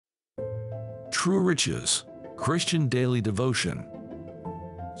True Riches, Christian Daily Devotion.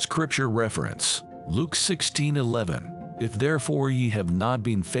 Scripture reference, Luke 16:11. If therefore ye have not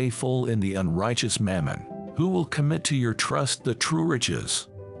been faithful in the unrighteous mammon, who will commit to your trust the true riches?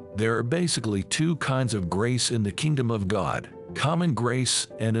 There are basically two kinds of grace in the kingdom of God: common grace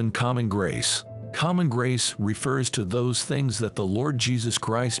and uncommon grace. Common grace refers to those things that the Lord Jesus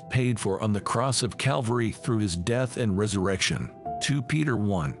Christ paid for on the cross of Calvary through his death and resurrection. 2 Peter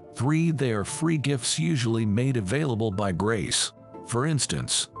 1:3. They are free gifts usually made available by grace. For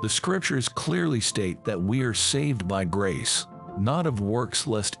instance, the scriptures clearly state that we are saved by grace, not of works,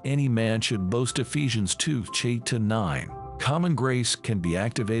 lest any man should boast. Ephesians 2:8-9. Common grace can be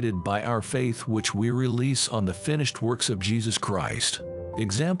activated by our faith, which we release on the finished works of Jesus Christ.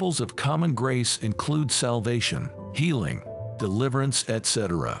 Examples of common grace include salvation, healing, deliverance,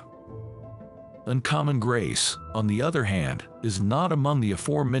 etc. Uncommon grace, on the other hand, is not among the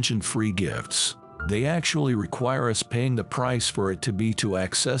aforementioned free gifts. They actually require us paying the price for it to be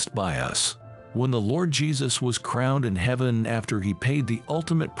accessed by us. When the Lord Jesus was crowned in heaven after he paid the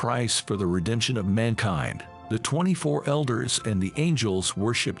ultimate price for the redemption of mankind, the 24 elders and the angels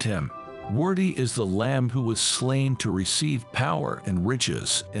worshipped him. Worthy is the Lamb who was slain to receive power and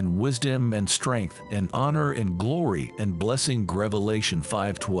riches and wisdom and strength and honor and glory and blessing. Revelation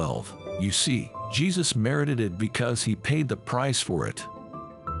 5:12. You see, Jesus merited it because he paid the price for it.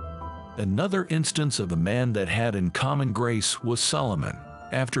 Another instance of a man that had uncommon grace was Solomon.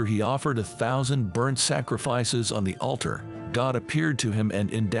 After he offered 1,000 burnt sacrifices on the altar, God appeared to him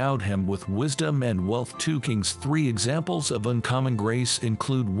and endowed him with wisdom and wealth. 2 Kings 3. Examples of uncommon grace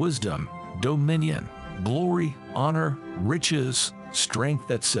include wisdom, dominion, glory, honor, riches,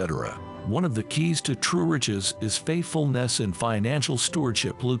 strength, etc. One of the keys to true riches is faithfulness in financial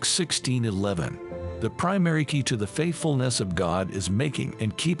stewardship. Luke 16:11. The primary key to the faithfulness of God is making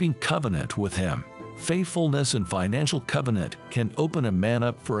and keeping covenant with him. Faithfulness in financial covenant can open a man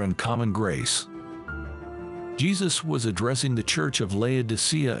up for uncommon grace. Jesus was addressing the church of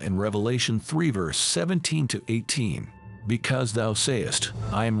Laodicea in Revelation 3 verse 17-18. Because thou sayest,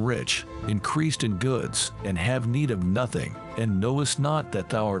 I am rich, increased in goods, and have need of nothing, and knowest not that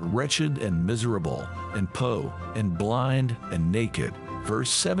thou art wretched and miserable, and poor, and blind, and naked.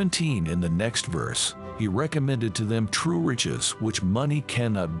 Verse 17. In the next verse, he recommended to them true riches which money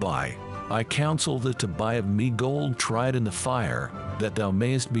cannot buy. I counsel thee to buy of me gold tried in the fire, that thou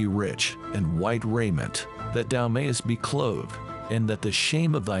mayest be rich, and white raiment, that thou mayest be clothed, and that the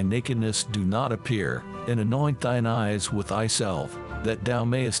shame of thy nakedness do not appear, and anoint thine eyes with eye salve, that thou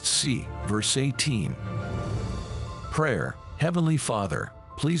mayest see. Verse 18. Prayer. Heavenly Father,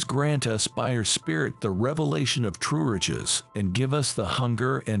 please grant us by your Spirit the revelation of true riches, and give us the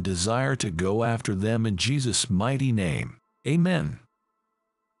hunger and desire to go after them in Jesus' mighty name. Amen.